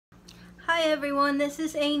Hi everyone, this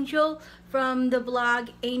is Angel from the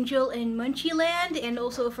blog Angel in Munchieland and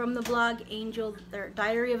also from the blog Angel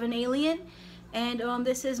Diary of an Alien. And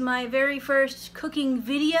this is my very first cooking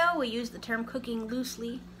video. We use the term cooking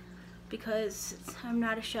loosely because I'm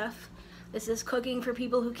not a chef. This is cooking for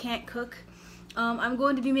people who can't cook. I'm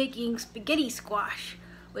going to be making spaghetti squash,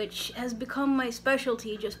 which has become my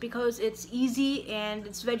specialty just because it's easy and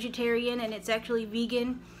it's vegetarian and it's actually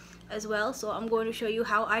vegan as well. So I'm going to show you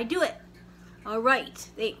how I do it. Alright,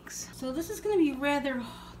 thanks. So this is going to be rather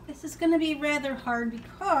hard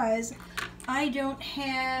because I don't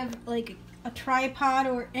have like a tripod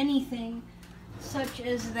or anything such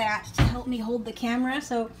as that to help me hold the camera.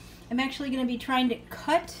 So I'm actually going to be trying to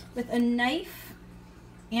cut with a knife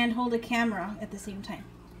and hold a camera at the same time.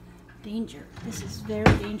 Danger. This is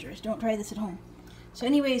very dangerous. Don't try this at home. So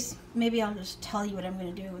anyways, maybe I'll just tell you what I'm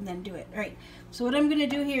going to do and then do it. Alright, so what I'm going to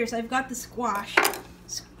do here is I've got the squash.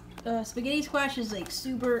 Spaghetti squash is like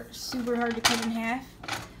super hard to cut in half,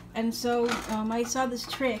 and so I saw this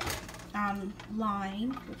trick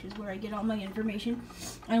online, which is where I get all my information.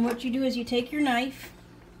 And what you do is you take your knife,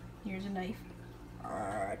 here's a knife,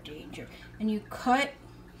 danger, and you cut.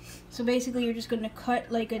 So basically you're just going to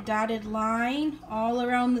cut like a dotted line all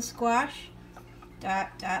around the squash,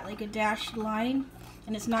 dot like a dashed line,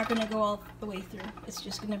 and it's not going to go all the way through. It's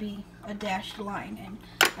just going to be a dashed line. And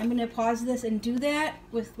I'm going to pause this and do that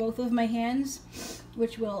with both of my hands,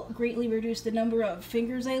 which will greatly reduce the number of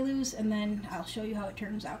fingers I lose, and then I'll show you how it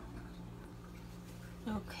turns out.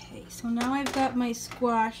 Okay, so now I've got my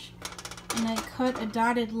squash and I cut a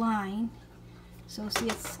dotted line. So see,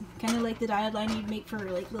 it's kind of like the dotted line you'd make for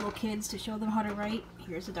like little kids to show them how to write.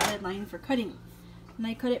 Here's a dotted line for cutting. And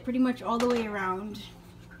I cut it pretty much all the way around.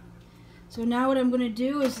 So now what I'm going to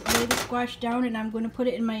do is lay the squash down and I'm going to put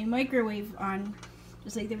it in my microwave on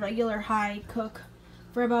just like the regular high cook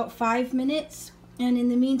for about 5 minutes. And in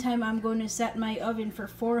the meantime, I'm going to set my oven for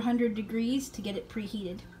 400 degrees to get it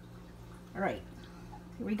preheated. Alright,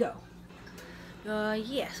 here we go.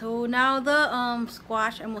 Yeah, so now the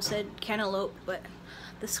squash, I almost said cantaloupe, but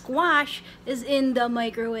the squash is in the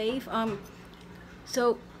microwave.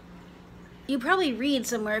 So you probably read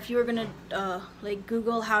somewhere, if you were gonna like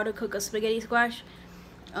Google how to cook a spaghetti squash,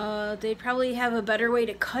 they'd probably have a better way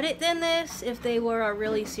to cut it than this if they were a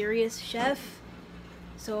really serious chef.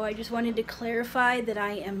 So I just wanted to clarify that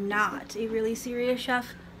I am not a really serious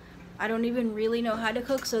chef. I don't even really know how to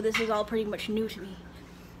cook, so this is all pretty much new to me.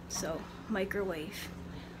 So microwave,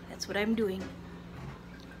 that's what I'm doing.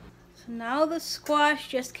 So now the squash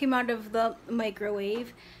just came out of the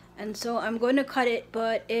microwave, and so I'm going to cut it,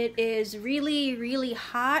 but it is really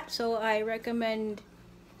hot, so I recommend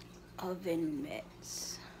oven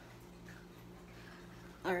mitts.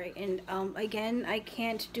 Alright, and again, I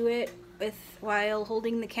can't do it while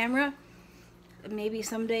holding the camera. Maybe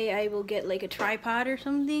someday I will get like a tripod or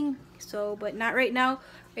something, so, but not right now.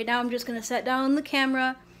 Right now I'm just going to set down the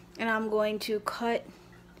camera and I'm going to cut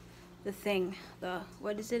the thing,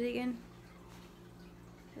 what is it again?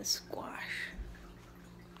 The squash.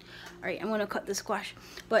 Alright, I'm going to cut the squash,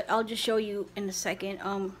 but I'll just show you in a second.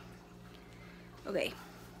 Okay,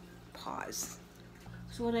 pause.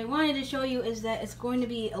 So what I wanted to show you is that it's going to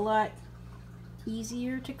be a lot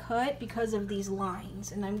easier to cut because of these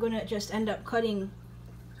lines, and I'm going to just end up cutting,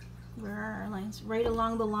 where are our lines? Right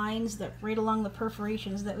along the lines, right along the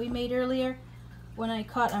perforations that we made earlier. When I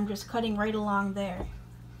cut, I'm just cutting right along there.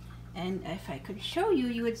 And if I could show you,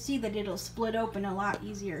 you would see that it'll split open a lot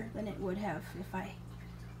easier than it would have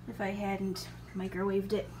if I hadn't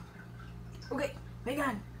microwaved it. Okay, hang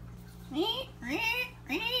on.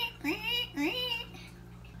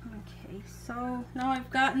 Okay, so now I've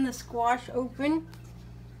gotten the squash open,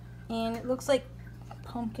 and it looks like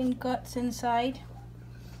pumpkin guts inside,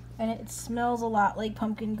 and it smells a lot like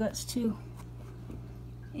pumpkin guts too.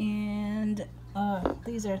 And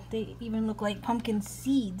they even look like pumpkin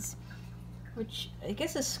seeds, which I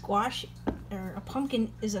guess a squash or a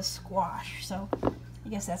pumpkin is a squash, so I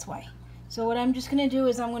guess that's why. So what I'm just gonna do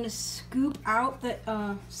is I'm gonna scoop out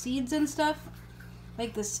the seeds and stuff,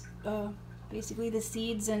 like this, basically the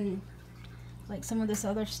seeds and like some of this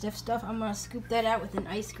other stiff stuff. I'm gonna scoop that out with an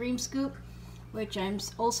ice cream scoop, which I'm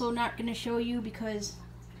also not gonna show you because,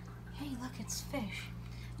 hey, look, it's fish.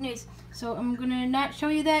 Anyways, so I'm gonna not show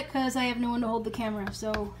you that because I have no one to hold the camera,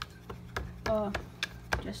 so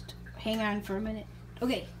just hang on for a minute.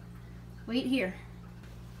 Okay, wait here.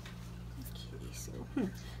 Okay,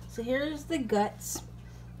 so here's the guts.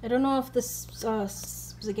 I don't know if the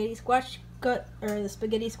spaghetti squash gut or the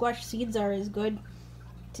spaghetti squash seeds are as good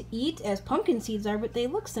to eat as pumpkin seeds are, but they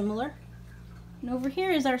look similar. And over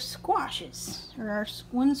here is our squashes, or our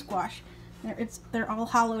one squash. They're all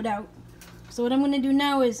hollowed out. So what I'm going to do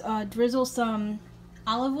now is drizzle some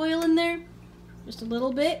olive oil in there, just a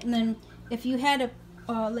little bit, and then if you had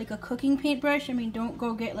like a cooking paintbrush, I mean, don't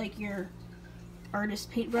go get like your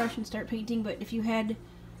artist paintbrush and start painting, but if you had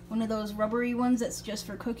one of those rubbery ones that's just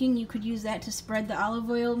for cooking, you could use that to spread the olive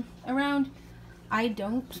oil around. I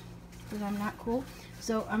don't, because I'm not cool,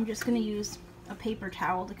 so I'm just going to use a paper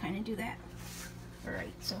towel to kind of do that.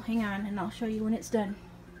 Alright, so hang on and I'll show you when it's done.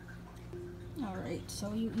 Alright,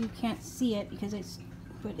 so you can't see it because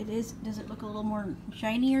but it is, does it look a little more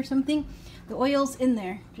shiny or something? The oil's in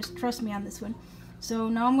there, just trust me on this one. So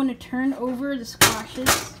now I'm going to turn over the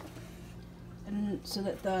squashes and so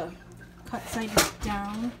that the cut side is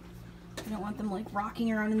down. I don't want them like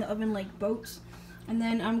rocking around in the oven like boats. And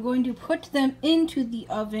then I'm going to put them into the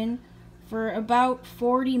oven for about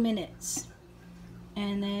 40 minutes.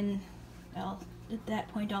 And then at that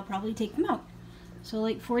point I'll probably take them out. So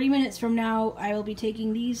like 40 minutes from now I will be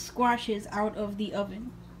taking these squashes out of the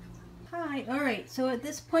oven. Hi, alright, so at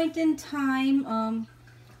this point in time,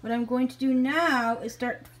 what I'm going to do now is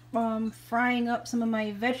start frying up some of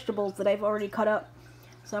my vegetables that I've already cut up.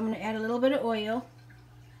 So I'm going to add a little bit of oil.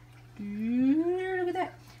 Look at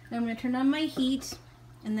that. Now I'm going to turn on my heat,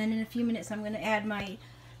 and then in a few minutes I'm going to add my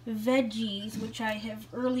veggies, which I have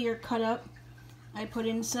earlier cut up. I put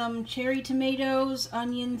in some cherry tomatoes,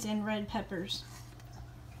 onions, and red peppers,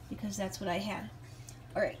 because that's what I had.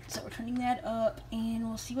 Alright, so we're turning that up, and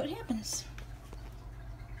we'll see what happens.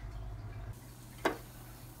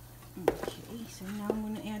 Okay, so now I'm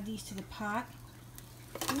going to add these to the pot.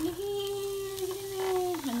 And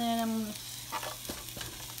then I'm going to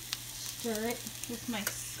stir it with my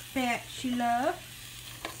spatula.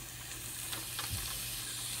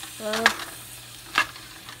 I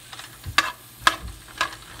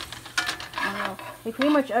don't know. Like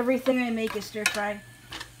pretty much everything I make is stir fried.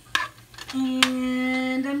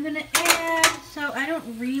 And I'm going to add, so I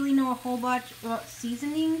don't really know a whole bunch about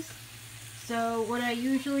seasonings. So what I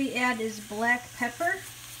usually add is black pepper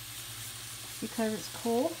because it's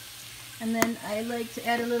cool. And then I like to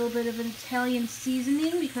add a little bit of an Italian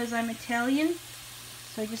seasoning because I'm Italian.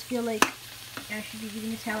 So I just feel like I should be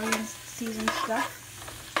eating Italian seasoned stuff.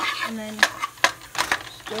 And then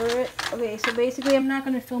stir it. Okay, so basically I'm not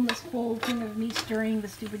going to film this whole thing of me stirring the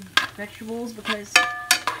stupid vegetables because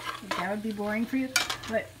that would be boring for you.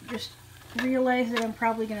 But just realize that I'm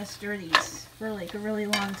probably going to stir these for like a really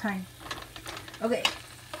long time. Okay.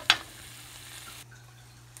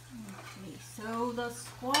 Okay, so the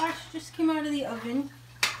squash just came out of the oven,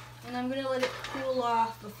 and I'm going to let it cool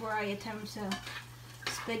off before I attempt to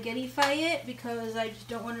spaghetti-fy it because I just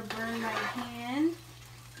don't want to burn my hand,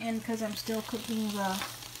 and because I'm still cooking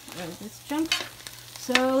this chunk.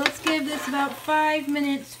 So let's give this about 5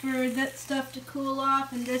 minutes for that stuff to cool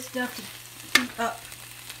off and this stuff to heat up,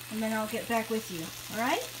 and then I'll get back with you.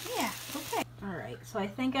 Alright? Yeah, okay. Alright, so I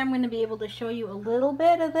think I'm going to be able to show you a little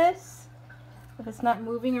bit of this, if it's not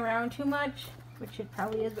moving around too much, which it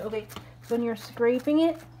probably is, but okay, so when you're scraping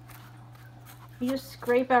it, you just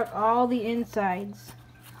scrape out all the insides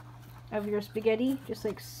of your spaghetti, just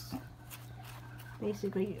like,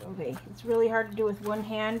 basically, okay, it's really hard to do with one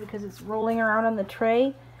hand because it's rolling around on the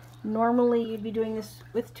tray. Normally you'd be doing this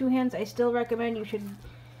with 2 hands. I still recommend you should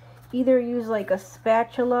either use like a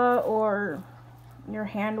spatula or your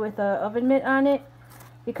hand with a oven mitt on it,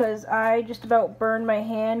 because I just about burned my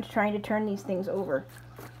hand trying to turn these things over.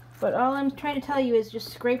 But all I'm trying to tell you is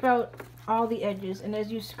just scrape out all the edges, and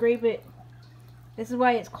as you scrape it, this is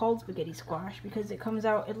why it's called spaghetti squash, because it comes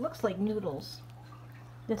out, it looks like noodles.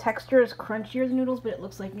 The texture is crunchier than noodles, but it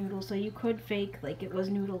looks like noodles, so you could fake like it was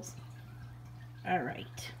noodles.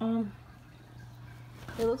 Alright, it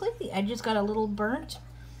looks like the edges got a little burnt.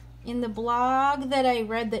 In the blog that I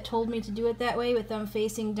read that told me to do it that way with them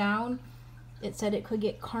facing down, it said it could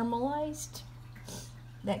get caramelized.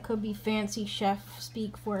 That could be fancy chef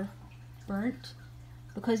speak for burnt,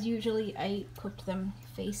 because usually I cooked them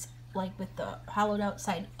face like with the hollowed out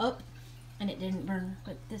side up and it didn't burn,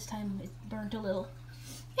 but this time it burnt a little.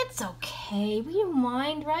 It's okay, we don't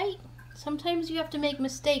mind, right? Sometimes you have to make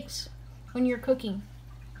mistakes when you're cooking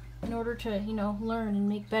in order to, you know, learn and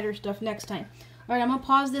make better stuff next time. Alright, I'm going to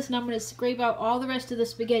pause this and I'm going to scrape out all the rest of the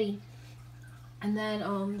spaghetti. And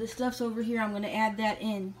then this stuff's over here, I'm going to add that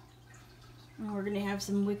in. And we're going to have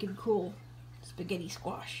some wicked cool spaghetti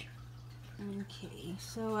squash. Okay,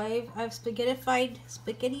 so I've spaghetti-fied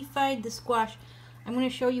the squash. I'm going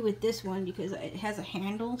to show you with this one because it has a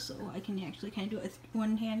handle, so I can actually kind of do it with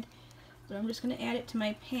one hand. But I'm just going to add it to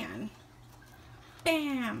my pan.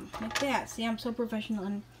 Bam! Like that. See, I'm so professional.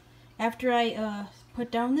 And after I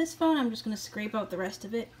put down this phone, I'm just going to scrape out the rest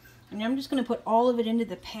of it. And I'm just going to put all of it into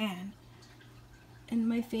the pan. And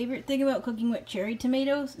my favorite thing about cooking with cherry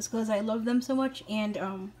tomatoes is because I love them so much,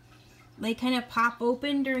 and they kind of pop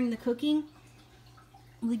open during the cooking.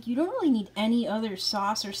 Like, you don't really need any other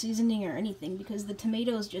sauce or seasoning or anything because the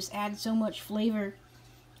tomatoes just add so much flavor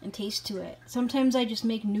and taste to it. Sometimes I just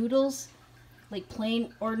make noodles, like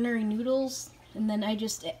plain ordinary noodles, and then I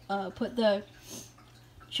just put the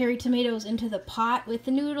cherry tomatoes into the pot with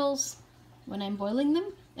the noodles when I'm boiling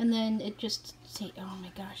them, and then it just, oh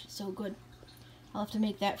my gosh, it's so good. I'll have to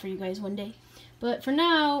make that for you guys one day. But for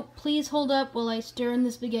now, please hold up while I stir in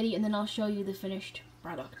the spaghetti, and then I'll show you the finished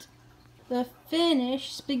product. The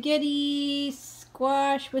finished spaghetti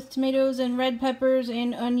squash with tomatoes and red peppers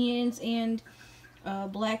and onions and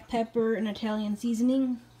black pepper and Italian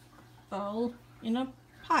seasoning, all in a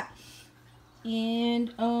pot.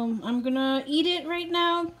 And I'm gonna eat it right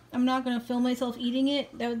now. I'm not gonna film myself eating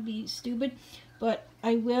it. That would be stupid. But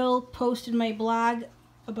I will post in my blog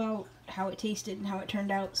about how it tasted and how it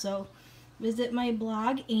turned out. So visit my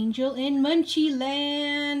blog, Angel in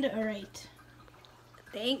Munchieland. Alright.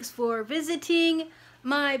 Thanks for visiting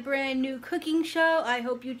my brand new cooking show. I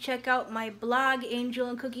hope you check out my blog, Angel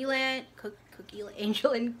in Cookieland.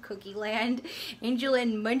 Angel in Cookieland. Angel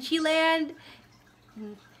in Munchieland.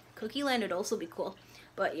 Cookieland would also be cool.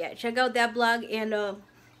 But yeah, check out that blog, and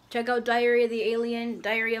check out Diary of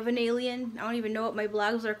an Alien. I don't even know what my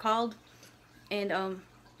blogs are called. And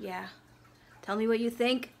yeah, tell me what you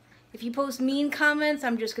think. If you post mean comments,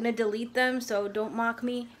 I'm just gonna delete them, so don't mock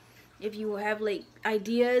me. If you have like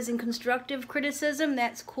ideas and constructive criticism,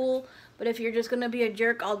 that's cool. But if you're just gonna be a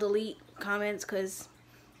jerk, I'll delete comments because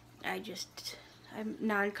I'm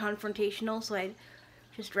non-confrontational, so I'd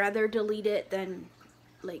just rather delete it than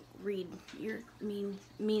like read your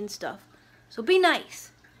mean stuff. So be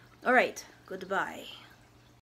nice. Alright, goodbye.